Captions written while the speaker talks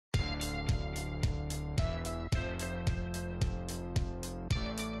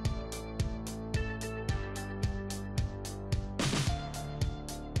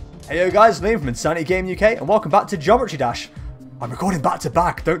Hey yo guys, Liam from Insanity Gaming UK and welcome back to Geometry Dash. I'm recording back to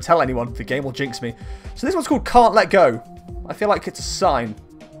back, don't tell anyone, the game will jinx me. So this one's called Can't Let Go. I feel like it's a sign.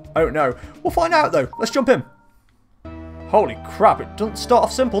 I don't know. We'll find out though, let's jump in. Holy crap, it doesn't start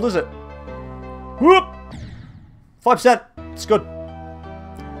off simple, does it? Whoop! 5%, it's good.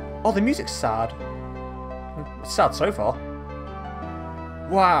 Oh, the music's sad. It's sad so far.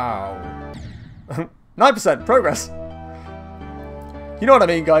 Wow. 9%, progress. You know what I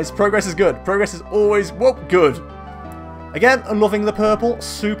mean, guys. Progress is good. Progress is always, whoop, good. Again, I'm loving the purple.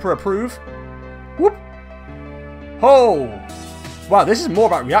 Super approve. Whoop. Oh. Wow, this is more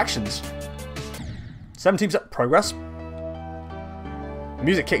about reactions. 17% progress. The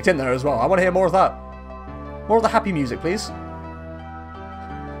music kicked in there as well. I want to hear more of that. More of the happy music, please.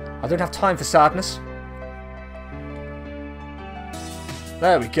 I don't have time for sadness.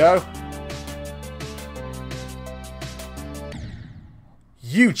 There we go.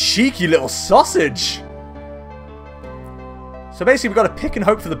 You cheeky little sausage! So basically we've got to pick and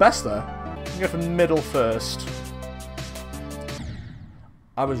hope for the best there. I'm going to go for middle first.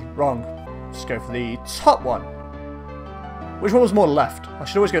 I was wrong. Let's go for the top one. Which one was more left? I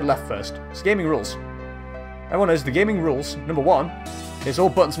should always go left first. It's gaming rules. Everyone knows the gaming rules. Number one is all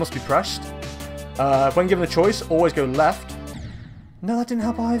buttons must be pressed. When given the choice, always go left. No, that didn't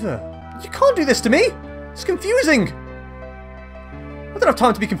help either. You can't do this to me! It's confusing! I don't have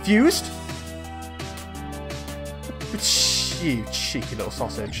time to be confused. You cheeky little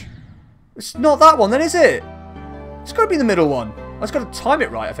sausage. It's not that one then, is it? It's got to be the middle one. I just got to time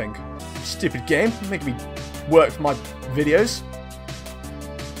it right, I think. Stupid game. Making me work for my videos.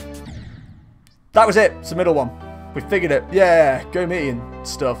 That was it. It's the middle one. We figured it. Yeah, go me and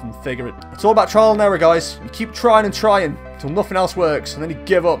stuff and figure it. It's all about trial and error, guys. You keep trying and trying until nothing else works. And then you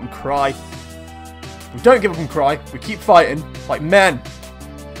give up and cry. We don't give up and cry. We keep fighting like men.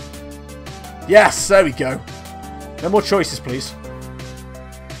 Yes, there we go. No more choices, please.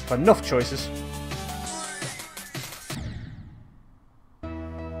 Got enough choices.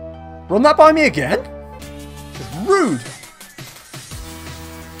 Run that by me again? It's rude.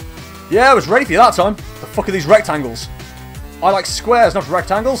 Yeah, I was ready for you that time. The fuck are these rectangles? I like squares, not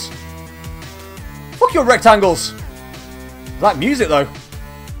rectangles. Fuck your rectangles. That music, though.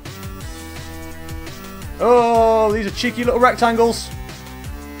 Oh, these are cheeky little rectangles.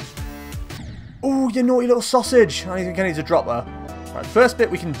 Oh, you naughty little sausage. I think I need to drop there. Right, first bit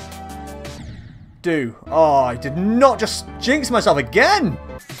we can do. Oh, I did not just jinx myself again.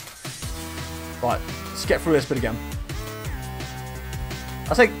 Right, let's get through this bit again.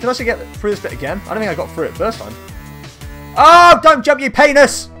 Did I say get through this bit again? I don't think I got through it first time. Oh, don't jump, you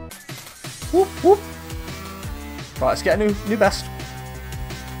penis! Whoop, whoop. Right, let's get a new best.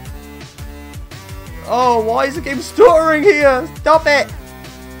 Oh, why is the game stuttering here? Stop it!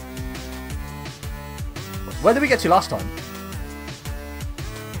 Where did we get to last time?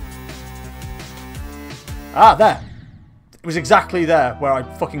 Ah, there. It was exactly there where I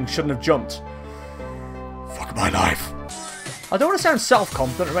fucking shouldn't have jumped. Fuck my life. I don't want to sound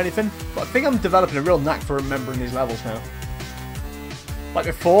self-confident or anything, but I think I'm developing a real knack for remembering these levels now. Like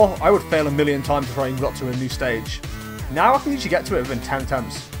before, I would fail a million times before I even got to a new stage. Now I can usually get to it within 10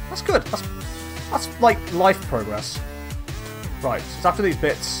 attempts. That's good. That's like life progress. Right, so it's after these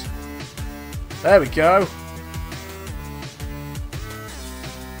bits. There we go.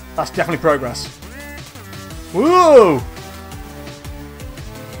 That's definitely progress. Woo! You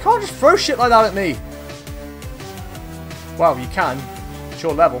can't just throw shit like that at me. Well, you can. It's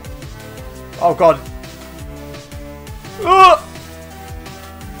your level. Oh, God. Ugh!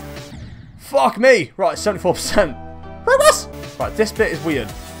 Fuck me. Right, 74%. Progress! Right, this bit is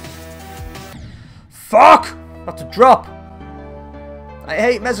weird. Fuck! I have to drop. I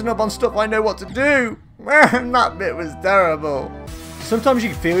hate messing up on stuff I know what to do. Man, that bit was terrible. Sometimes you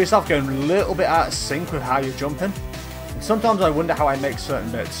can feel yourself going a little bit out of sync with how you're jumping. And sometimes I wonder how I make certain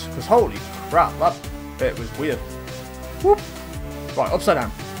bits. Because holy crap, that bit was weird. Whoop. Right, upside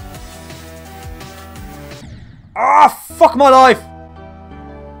down. Ah, fuck my life!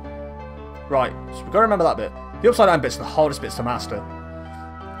 Right, so we've got to remember that bit. The upside down bit's the hardest bits to master.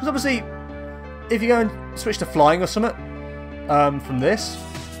 Because obviously, if you go and switch to flying or something from this,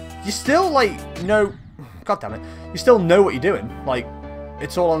 you still, like, know... God damn it. You still know what you're doing. Like,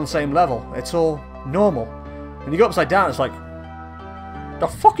 it's all on the same level. It's all normal. When you go upside down, it's like, the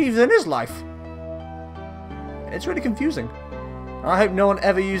fuck even is life? It's really confusing. And I hope no one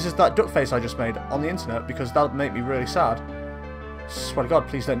ever uses that duck face I just made on the internet, because that would make me really sad. Swear to God,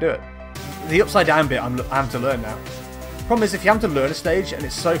 please don't do it. The upside down bit I'm having to learn now. Problem is, if you have to learn a stage and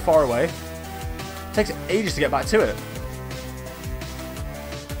it's so far away, it takes ages to get back to it.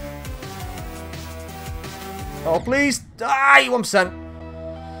 Oh, please. Die, 1%.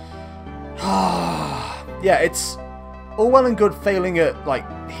 Yeah, it's all well and good failing at, like,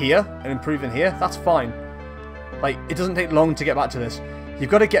 here and improving here. That's fine. Like, it doesn't take long to get back to this. You've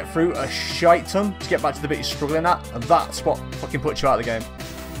got to get through a shite ton to get back to the bit you're struggling at, and that's what fucking puts you out of the game.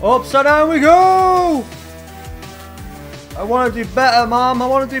 Upside down we go! I want to do better, Mom. I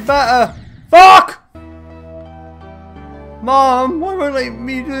want to do better. Fuck! Mom, why won't you let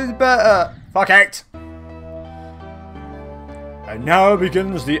me do better? Fuck it! And now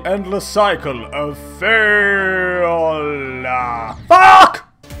begins the endless cycle of failure. Fuck!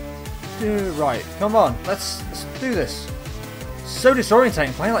 Right, come on, let's do this. So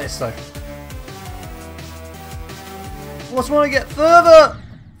disorientating playing like this though. I just want to get further.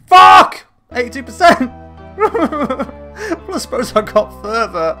 Fuck! 82%. Well, I suppose I got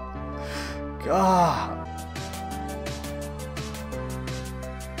further. God.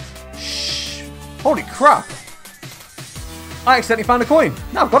 Shh. Holy crap. I accidentally found a coin.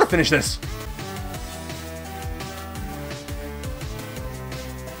 Now I've got to finish this.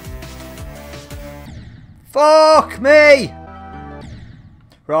 Fuck me!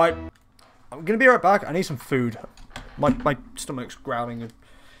 Right. I'm going to be right back. I need some food. My stomach's growling and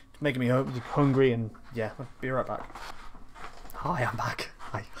making me hungry, and yeah, I'll be right back. Hi, I'm back.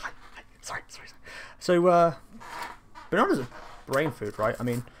 Hi. Sorry. So, banana's a brain food, right? I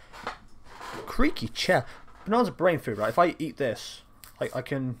mean, creaky chair. Banana's a brain food, right? If I eat this, I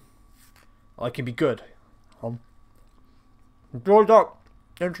can be good. Enjoy that,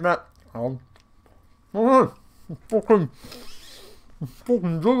 internet.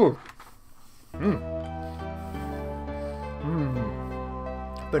 Fucking good.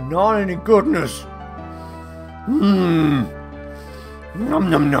 Banana goodness. Nom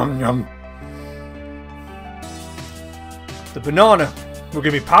nom nom nom. The banana will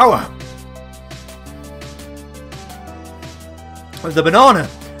give me power. With the banana,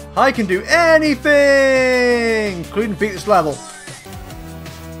 I can do anything, including beat this level.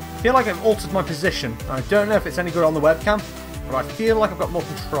 I feel like I've altered my position. I don't know if it's any good on the webcam, but I feel like I've got more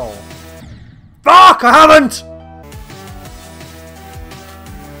control. Fuck! I haven't!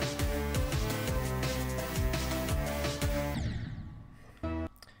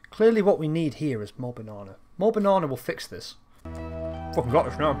 Clearly what we need here is more banana. More banana will fix this. Fucking got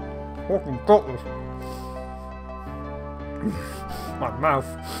this now. Fucking got this. My mouth.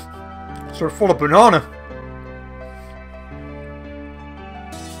 So full of banana.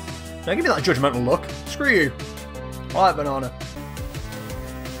 Don't give me that judgmental look. Screw you. I like banana.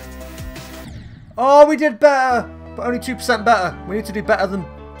 Oh, we did better. But only 2% better. We need to do better than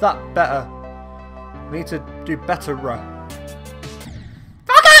that better. We need to do better. Fuck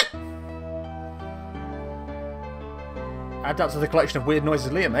it! Add that to the collection of weird noises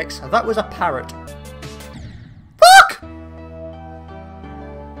Elliot makes. That was a parrot. Fuck!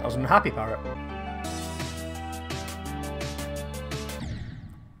 That was an unhappy parrot.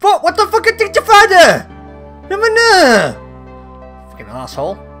 What the fuck did you find her? No. Fucking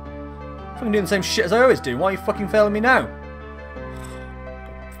asshole. Fucking doing the same shit as I always do. Why are you fucking failing me now?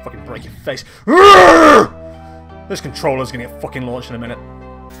 Fucking break your face. This controller's gonna get fucking launched in a minute.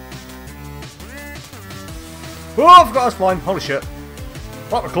 Oh, I forgot I was flying. Holy shit.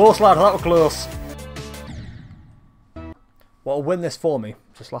 That was close, lad. That was close. What'll win this for me?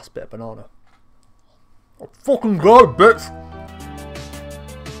 This last bit of banana. Oh, fucking go, bitch!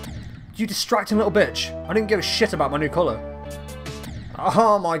 You distracting little bitch. I didn't give a shit about my new colour.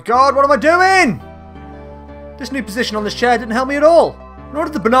 Oh my god, what am I doing? This new position on this chair didn't help me at all. Nor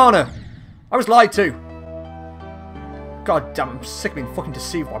did the banana. I was lied to. God damn, I'm sick of being fucking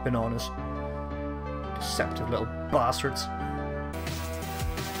deceived by bananas. Deceptive little bastards.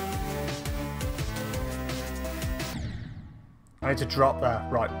 I need to drop there.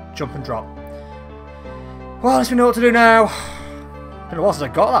 Right, jump and drop. Well, at least we know what to do now. Been a while since I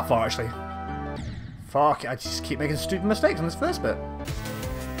got that far, actually. Fuck, I just keep making stupid mistakes on this first bit.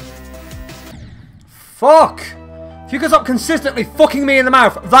 Fuck! If you could stop consistently fucking me in the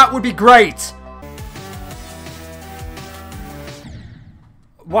mouth, that would be great!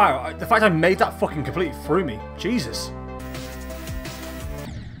 Wow, the fact I made that fucking completely threw me. Jesus.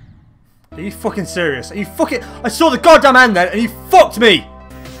 Are you fucking serious? Are you fucking... I saw the goddamn end then, and you fucked me!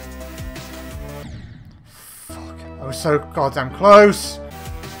 Fuck, I was so goddamn close.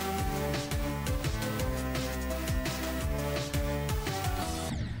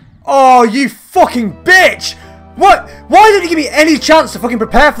 Oh, you fucking bitch! What? Why didn't you give me any chance to fucking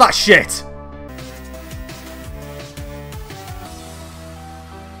prepare for that shit?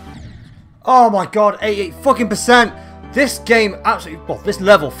 Oh my god, 88 fucking %. This game absolutely, well, this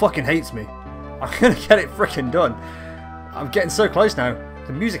level fucking hates me. I'm gonna get it freaking done. I'm getting so close now.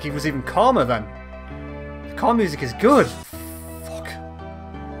 The music was even calmer then. The calm music is good. Fuck.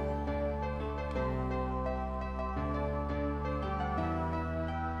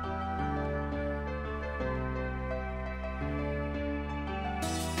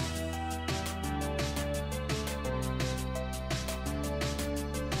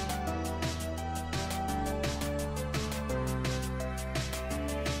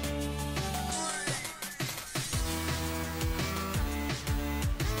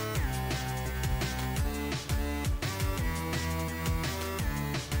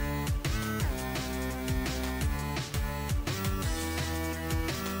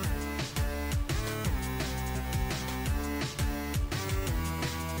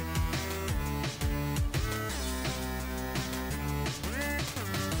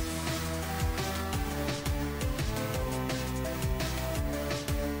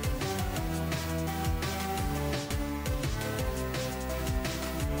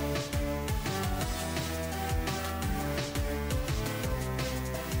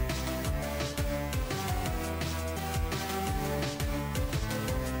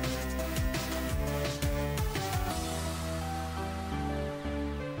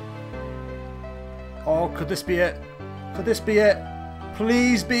 Oh, could this be it? Could this be it?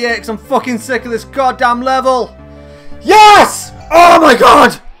 Please be it, because I'm fucking sick of this goddamn level. Yes! Oh my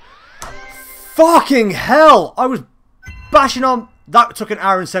god! Fucking hell! I was bashing on... That took 1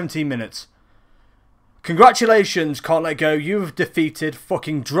 hour and 17 minutes. Congratulations, Can't Let Go. You've defeated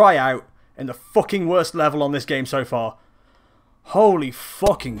fucking Dry Out in the fucking worst level on this game so far. Holy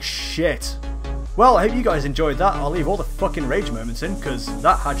fucking shit. Well, I hope you guys enjoyed that. I'll leave all the fucking rage moments in, because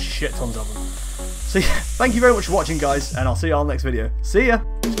that had shit tons of them. So yeah, thank you very much for watching, guys, and I'll see you all next video. See ya!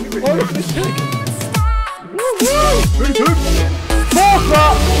 Oh, look at this chick! Woo-hoo! 3, 2, 4,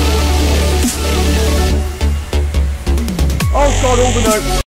 clap! Oh god, all the notes!